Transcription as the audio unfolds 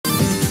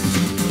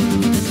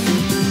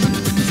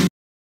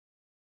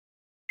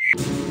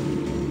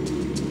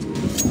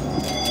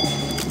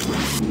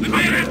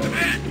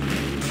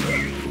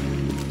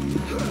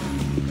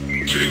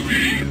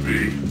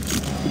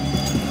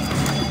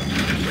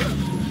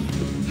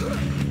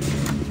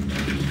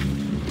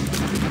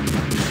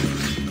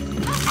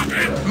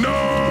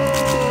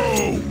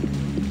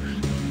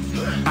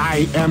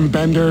I am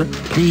Bender.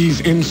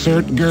 Please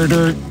insert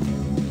girder.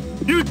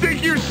 You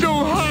think you're so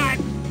hot?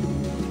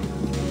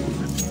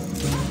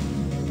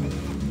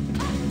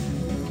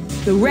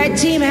 The red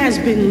team has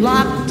been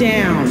locked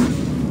down.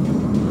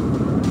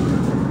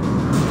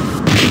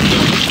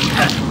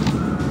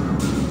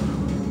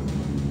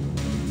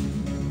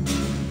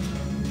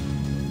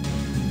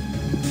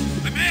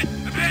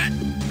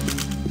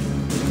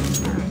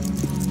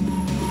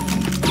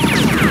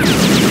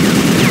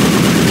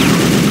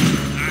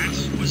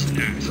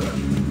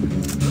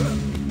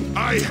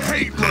 I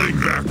hate running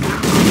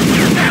backwards.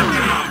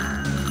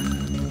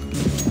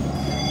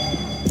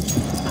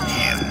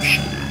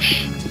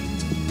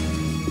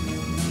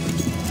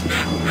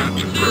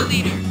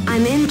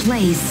 I'm in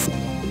place. You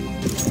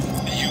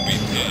be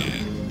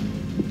there.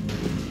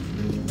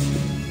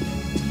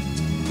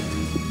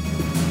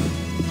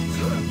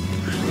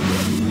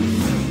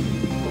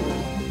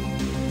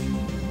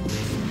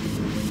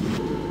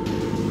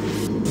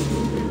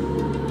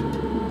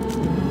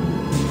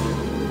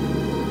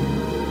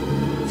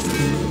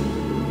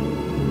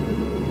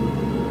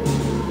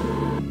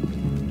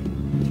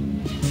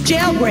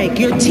 Jailbreak,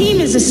 your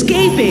team is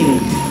escaping.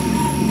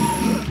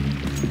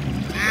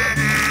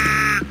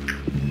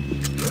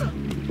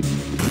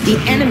 The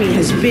enemy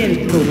has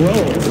been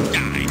paroled.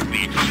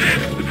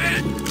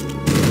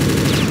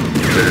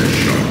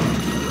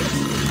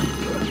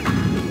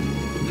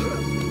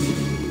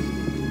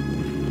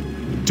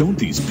 Don't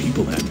these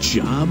people have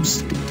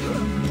jobs?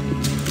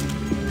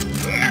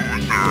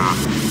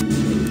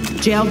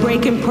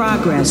 Jailbreak in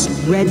progress.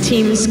 Red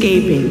team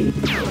escaping.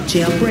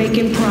 Jailbreak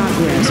in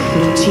progress.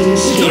 Blue team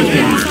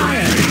escaping.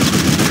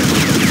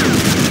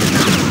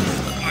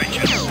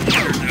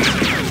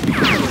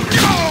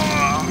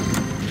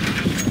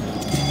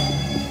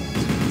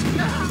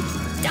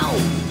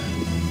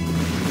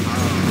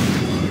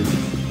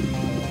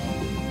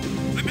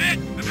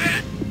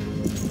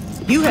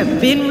 You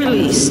have been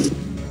released.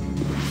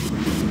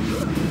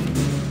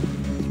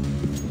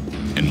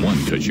 And one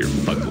because you're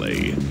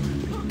fugly.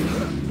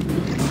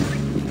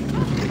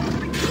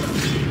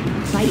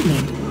 Fight me.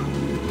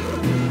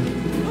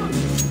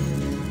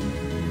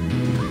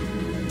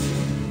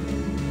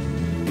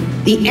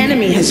 The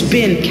enemy has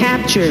been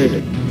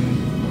captured.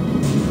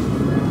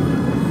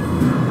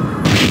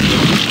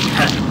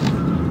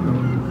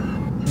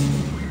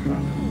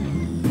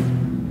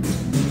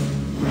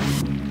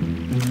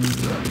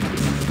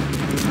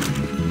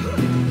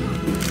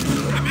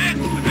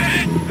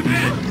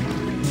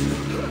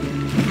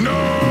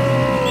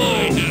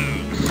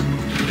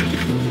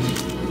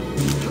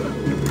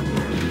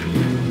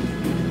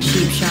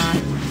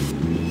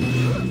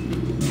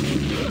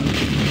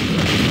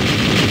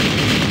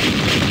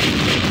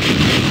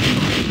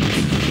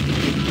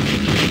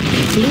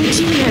 Blue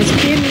team has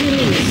been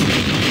released.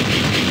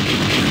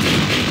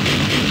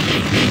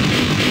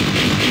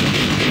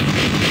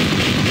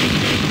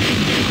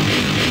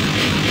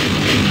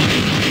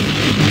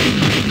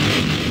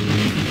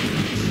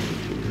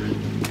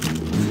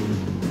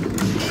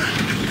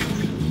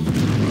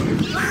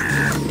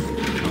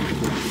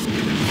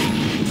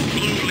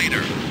 Blue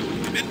leader,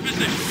 I'm in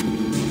position.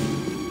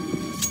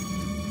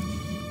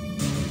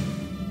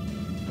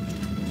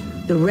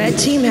 The red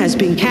team has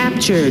been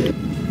captured.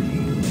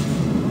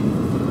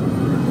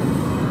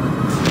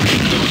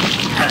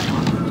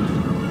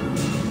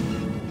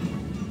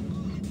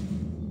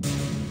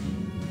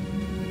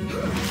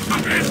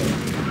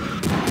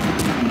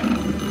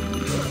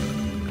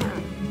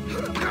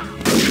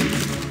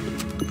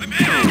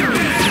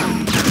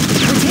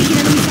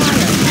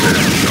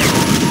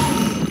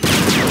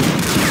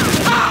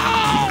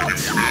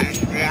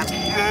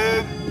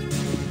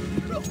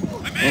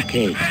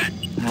 Okay,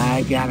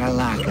 I got a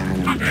lock on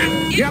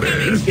him. Yep,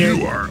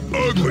 you are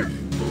ugly.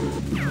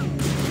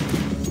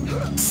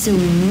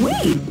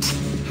 Sweet.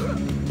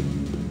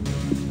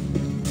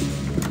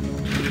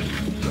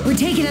 We're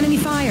taking enemy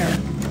fire.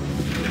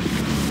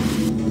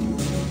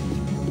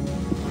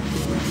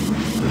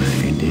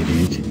 I did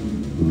it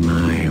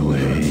my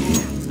way.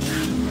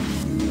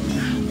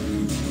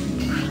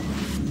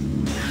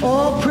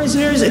 All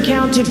prisoners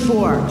accounted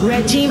for.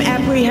 Red team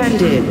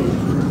apprehended.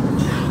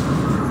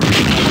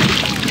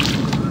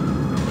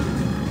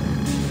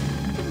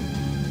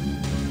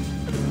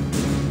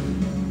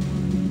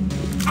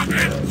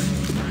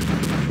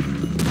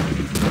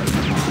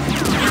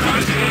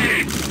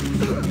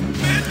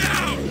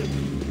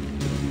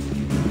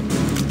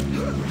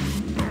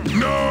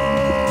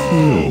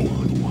 No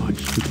one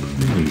wants to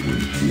play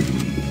with me.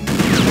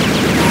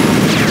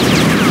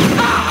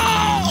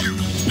 You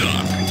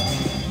suck.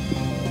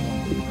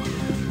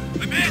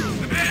 I'm in.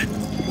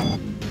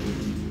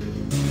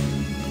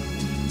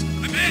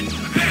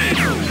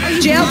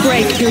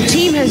 Jailbreak, your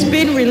team has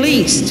been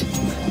released.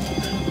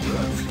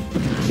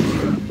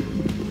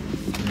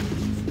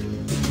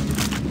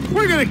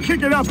 We're gonna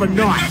kick it up a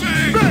notch.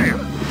 Bam!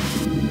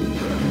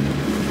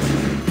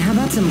 How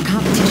about some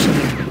competition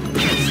here?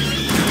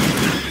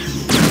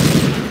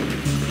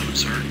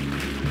 Sir.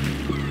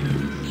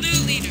 Blue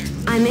leader.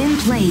 I'm in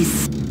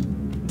place.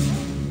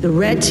 The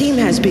red team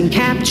has been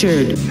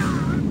captured.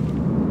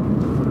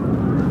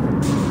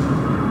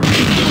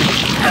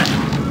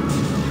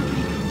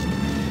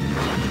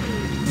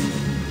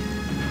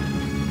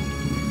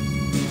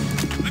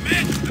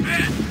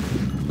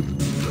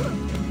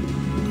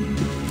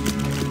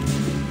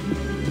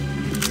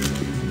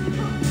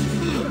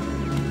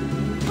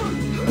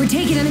 We're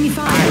taking enemy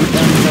fire.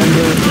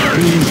 Thunder,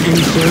 please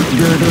insert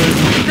girder.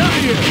 Got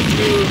you,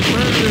 you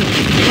murderous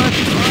left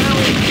pile.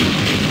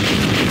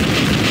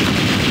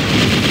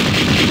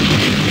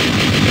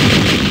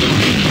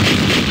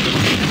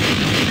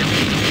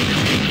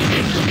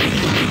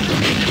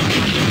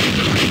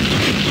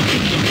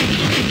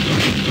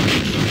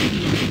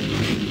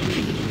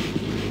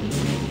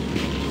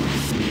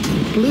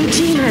 Blue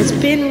team has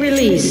been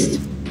released.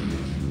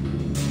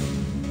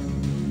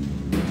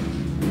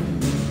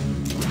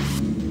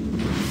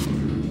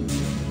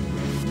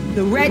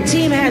 The red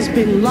team has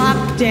been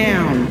locked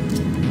down.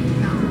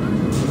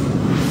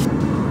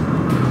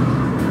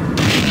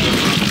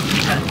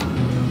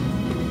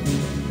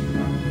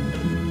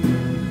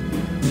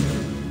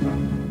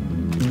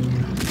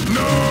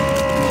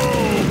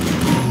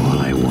 All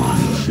I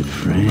want is a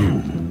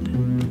friend.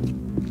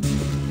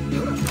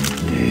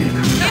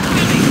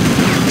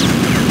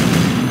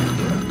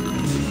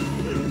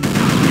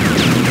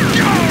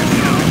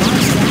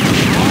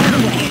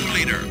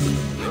 Leader,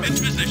 in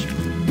position.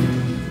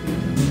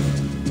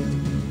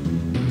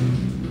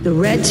 The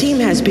red team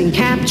has been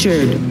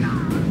captured.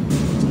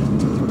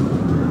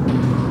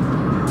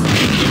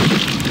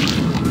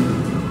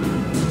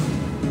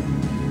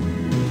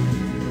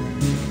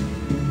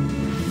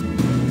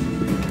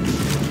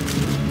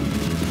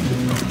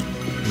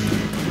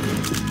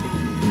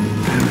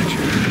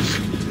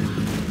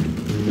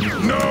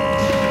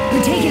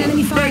 We're taking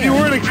enemy fire. Bet you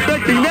weren't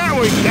expecting that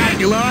one,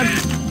 Calculon.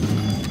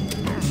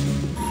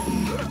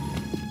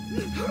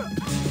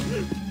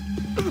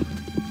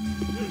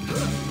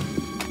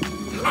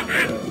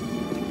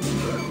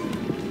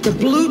 The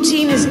blue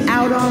team is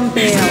out on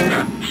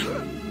bail.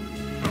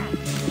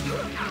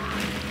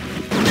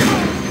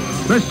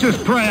 Let's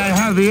just pray I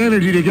have the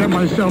energy to get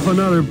myself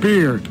another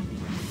beer.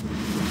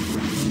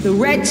 The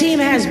red team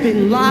has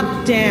been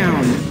locked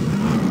down.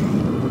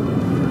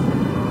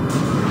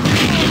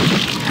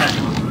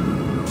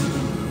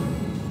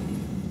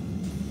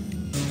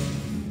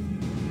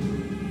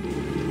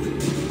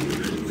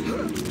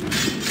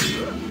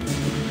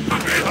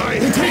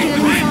 We're taking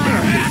enemy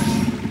fire.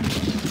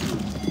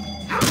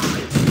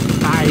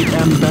 I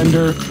am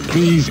Bender.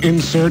 Please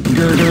insert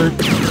girder.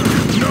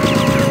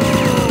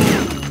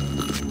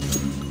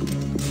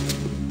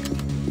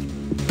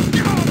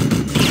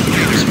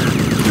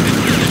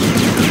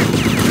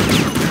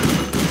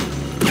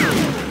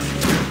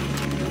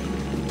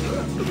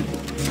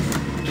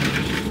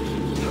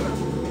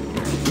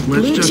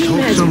 Let's Blue just team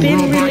hope has some been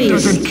robot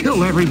released. doesn't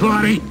kill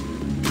everybody.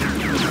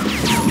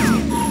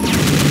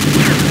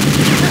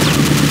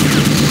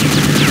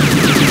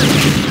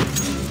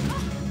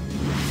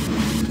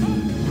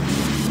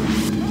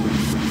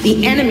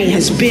 The enemy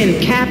has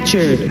been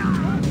captured.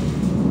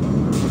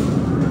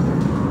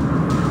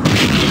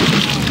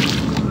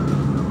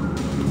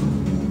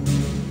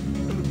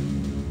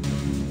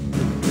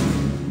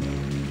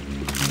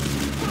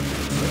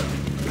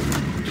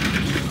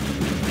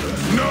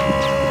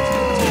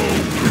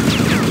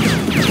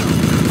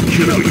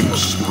 Killing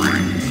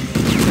spree.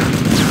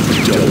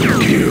 Double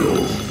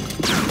kill.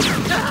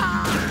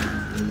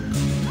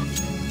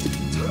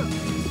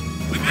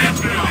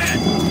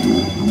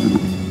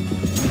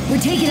 We're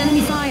taking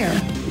enemy fire.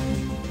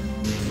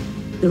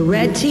 The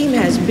red team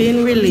has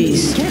been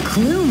released. Get a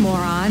clue,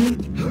 moron.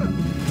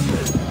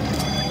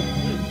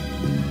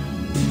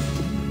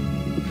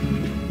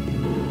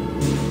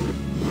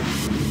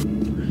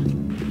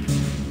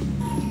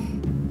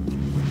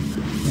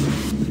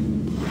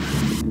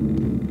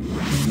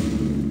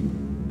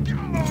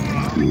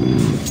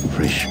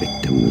 Fresh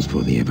victims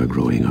for the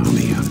ever-growing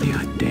army of the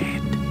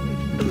undead.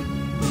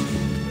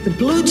 The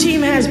blue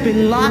team has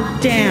been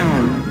locked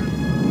down.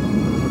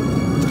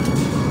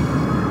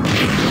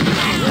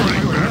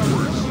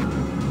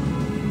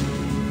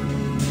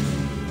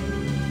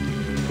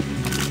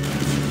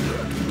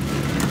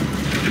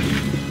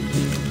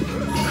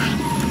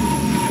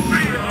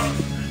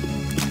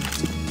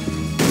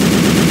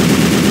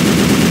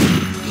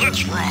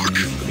 Let's rock.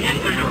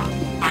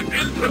 I'm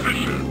in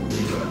position.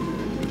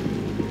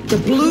 The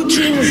blue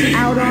team is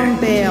out on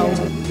bail.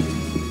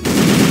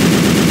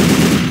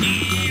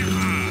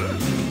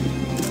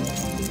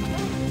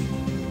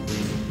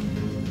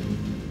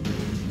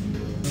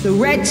 The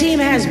red team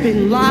has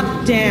been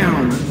locked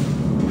down.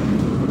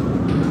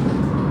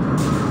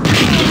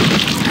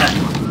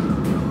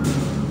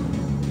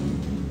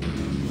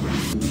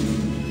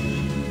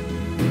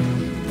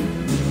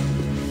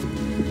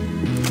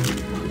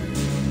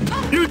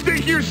 You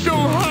think you're so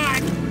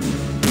hot?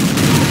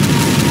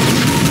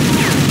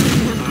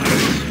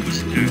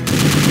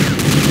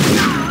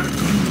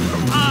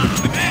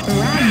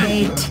 Rat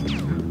bait.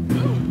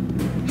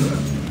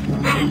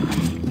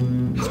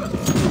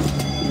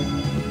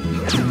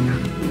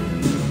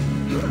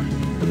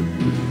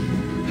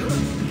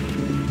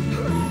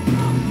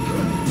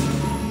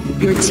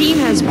 Your team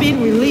has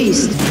been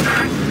released.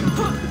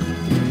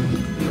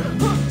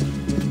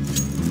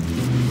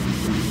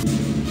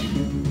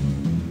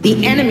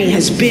 The enemy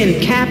has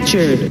been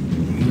captured.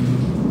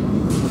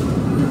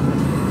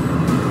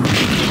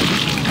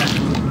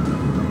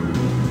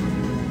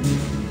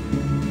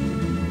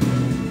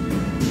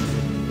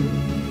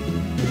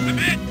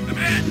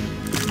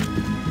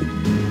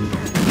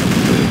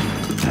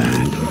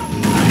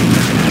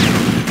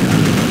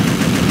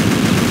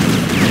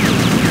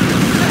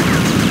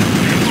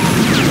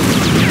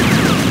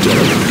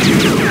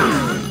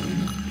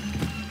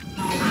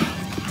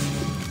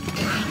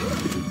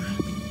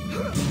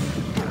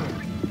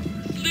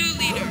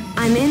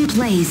 I'm in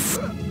place.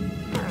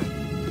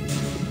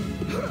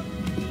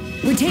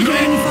 We're taking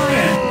enemy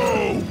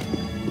fire.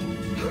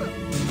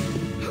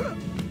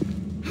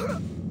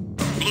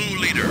 Blue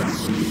leader,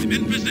 I'm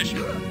in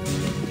position.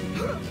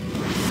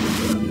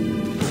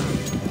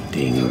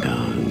 Ding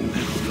dong,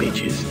 that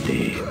bitch is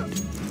dead.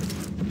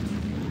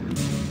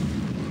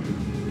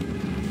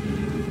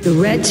 The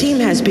red team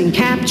has been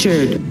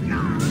captured.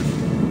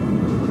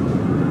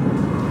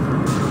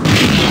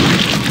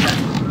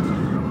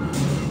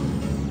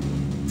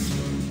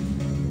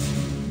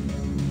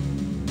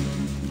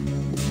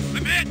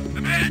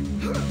 I'm in.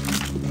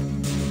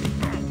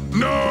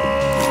 No!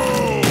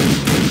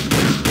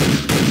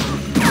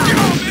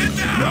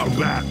 Now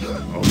that, a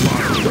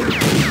lot.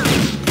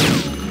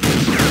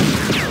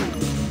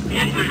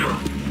 Blue leader,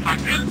 I'm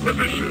in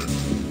position.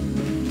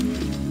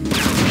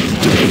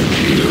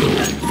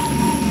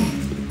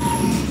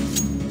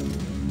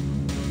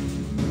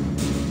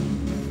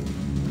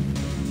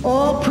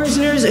 All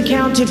prisoners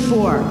accounted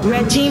for.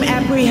 Red team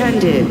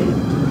apprehended.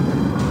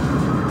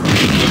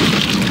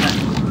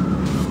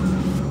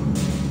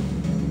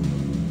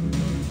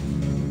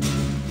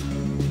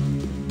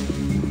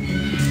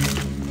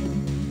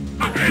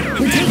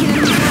 We're taking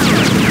enemy fire.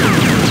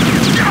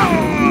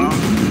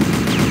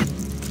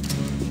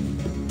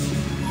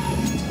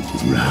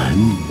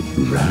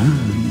 Run.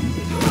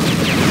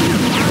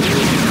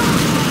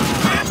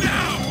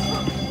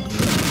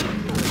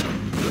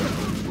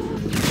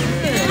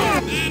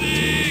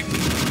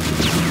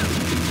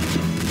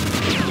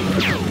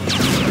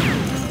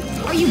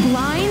 Are you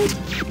blind?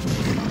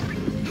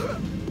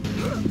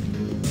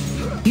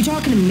 You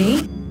talking to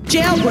me?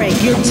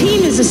 Jailbreak, your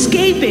team is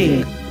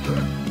escaping.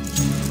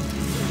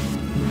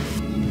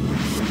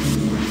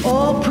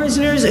 All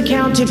prisoners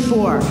accounted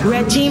for.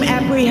 Red team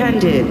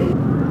apprehended.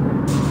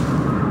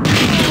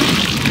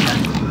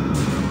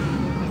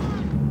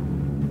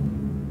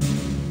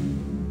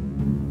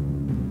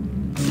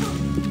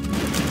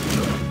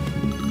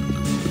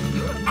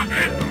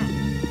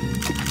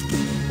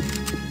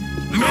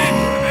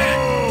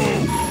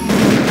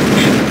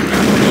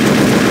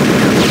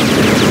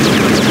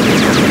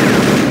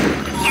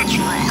 Let's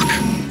rock.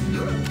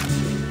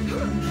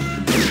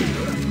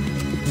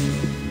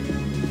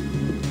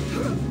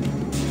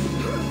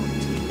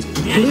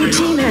 Blue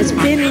team has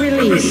been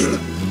released.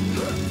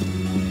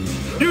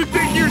 You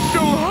think you're so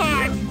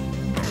hot?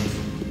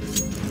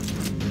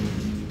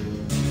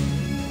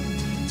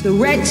 The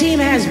red team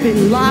has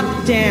been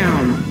locked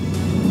down.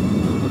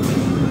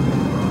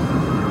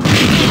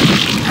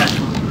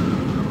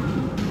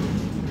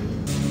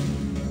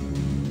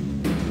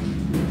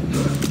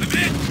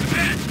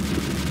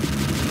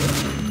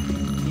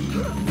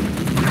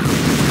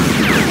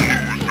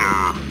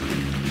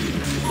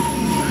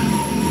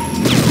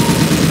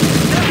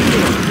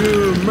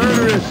 You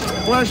murderous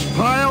flesh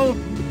pile!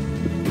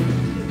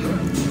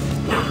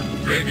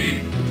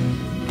 Baby.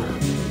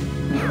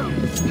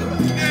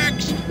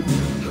 Next.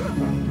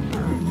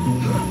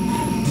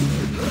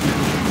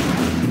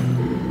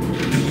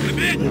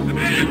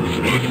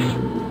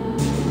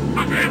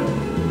 I'm in.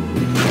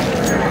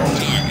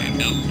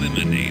 Target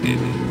eliminated.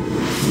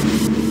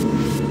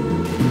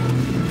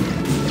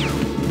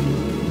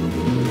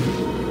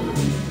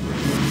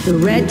 The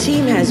red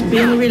team has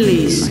been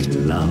released.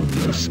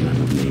 Love the smell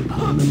of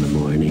napalm in the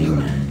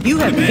morning. You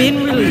have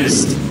been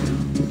released.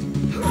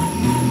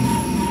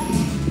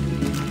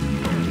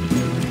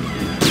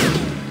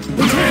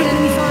 We're taking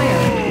enemy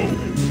fire.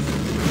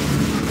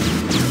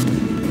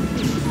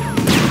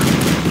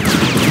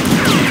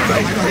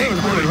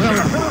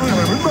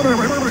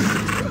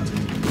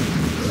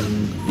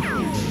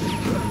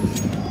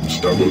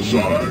 Step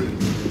aside.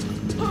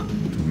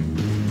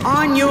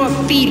 On your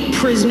feet,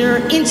 prisoner,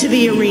 into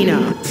the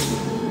arena.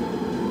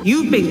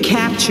 You've been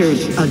captured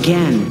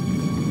again.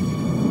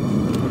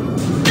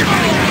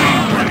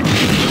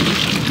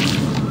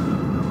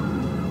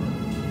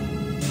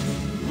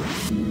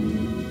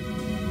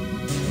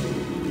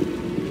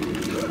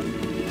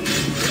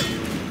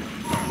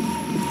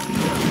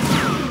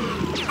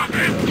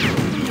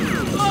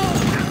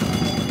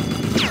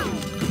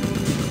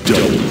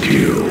 Double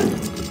kill.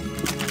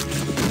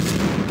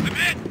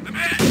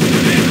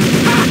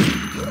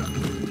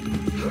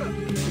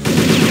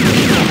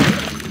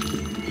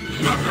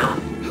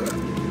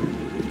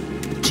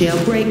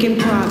 Jailbreak in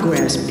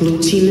progress.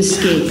 Blue team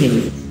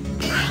escaping.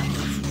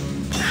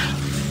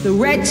 The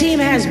red team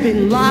has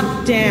been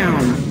locked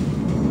down.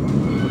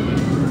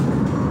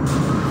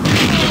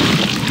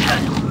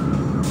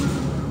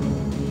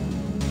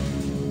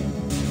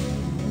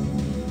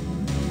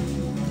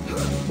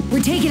 We're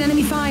taking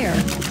enemy fire.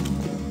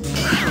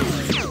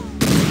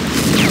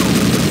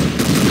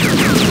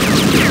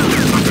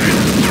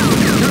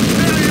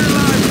 Compare your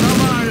life,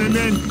 come on, and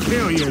then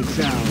kill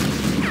yourself.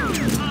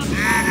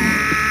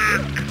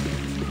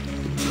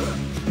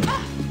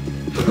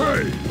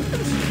 Hey!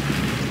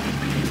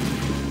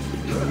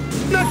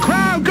 The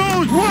crowd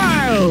goes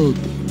wild!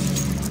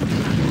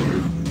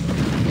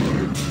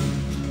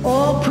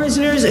 All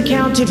prisoners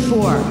accounted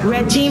for.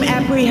 Red team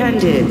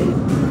apprehended.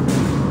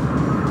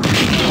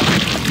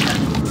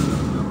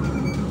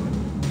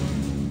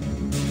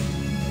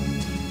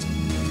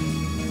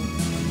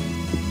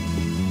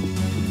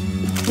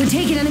 We're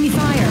taking enemy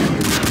fire.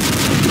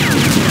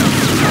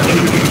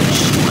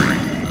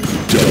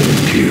 Double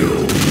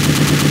kill.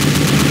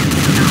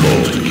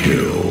 Multi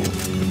kill.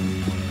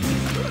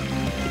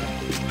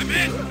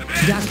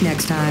 Duck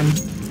next time.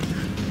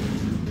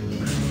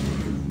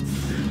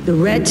 The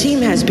red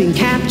team has been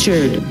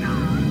captured.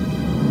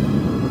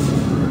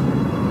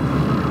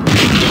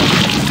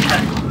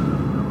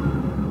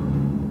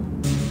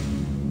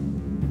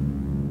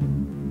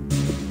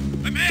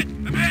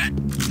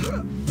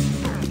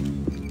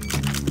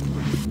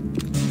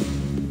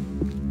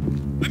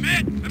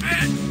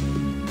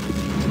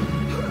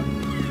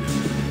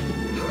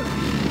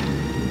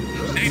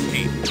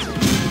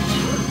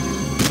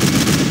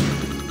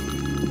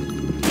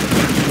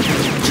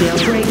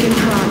 Jailbreak in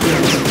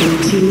progress. Blue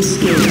team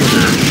escaped.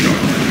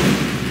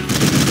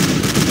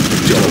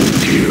 Double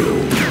kill.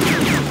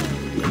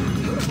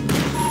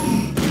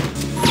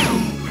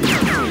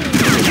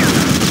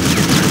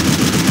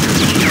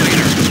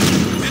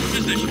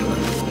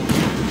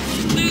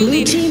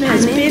 Blue team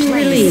has been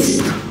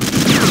released.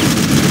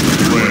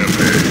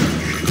 Rampage.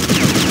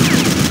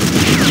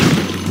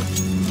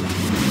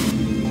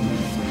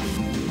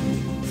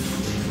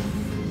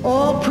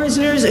 All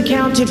prisoners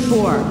accounted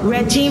for.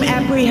 Red team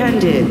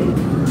apprehended.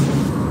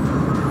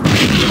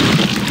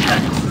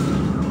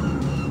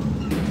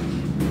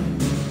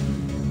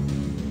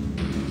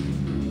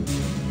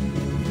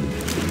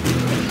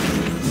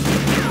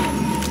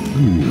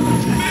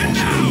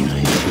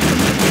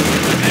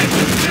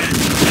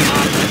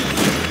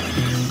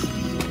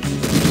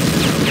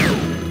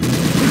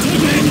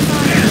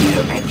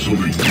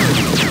 Obsolete.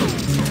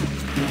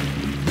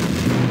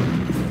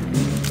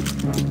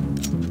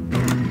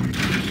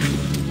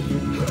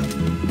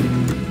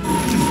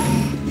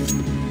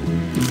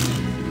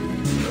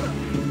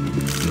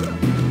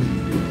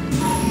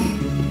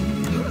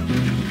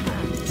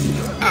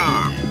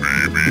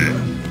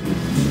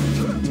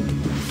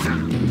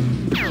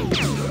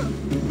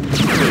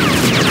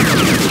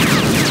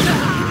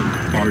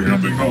 I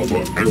am the Alpha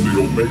and the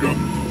Omega.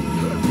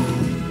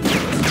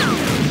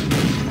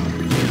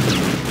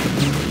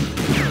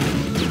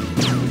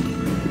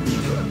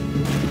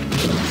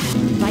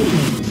 Fight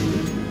me.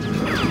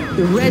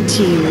 The red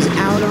team is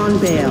out on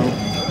bail.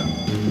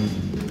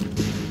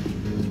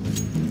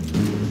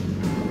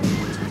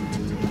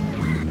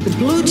 The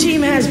blue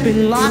team has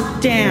been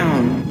locked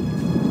down.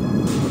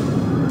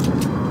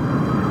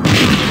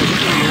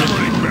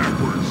 Running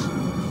backwards.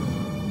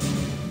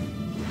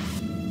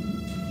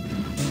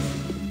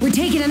 We're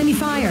taking enemy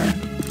fire.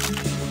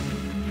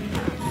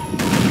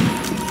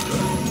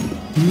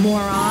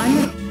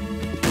 Moron.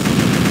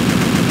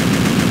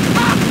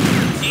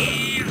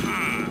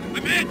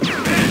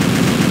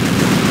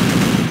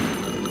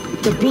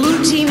 The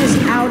blue team is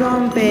out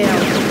on bail.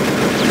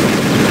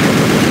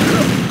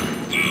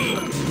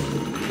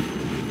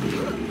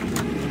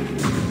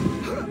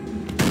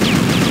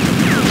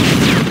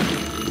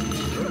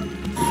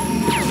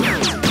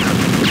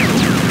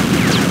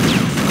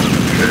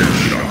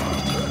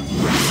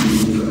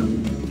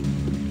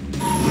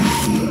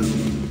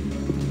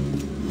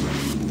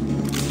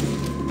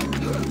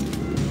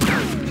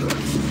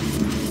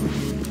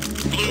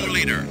 Blue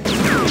leader, in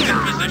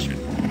position.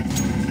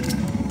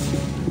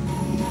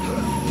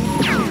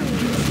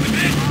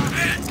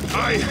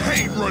 I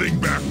hate running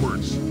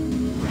backwards.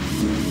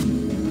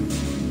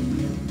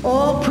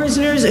 All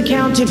prisoners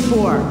accounted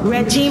for.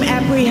 Red team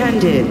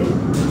apprehended.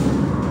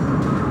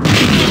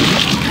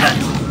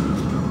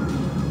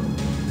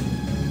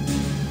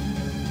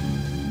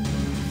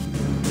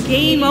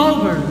 Game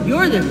over.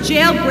 You're the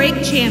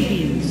jailbreak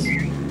champion.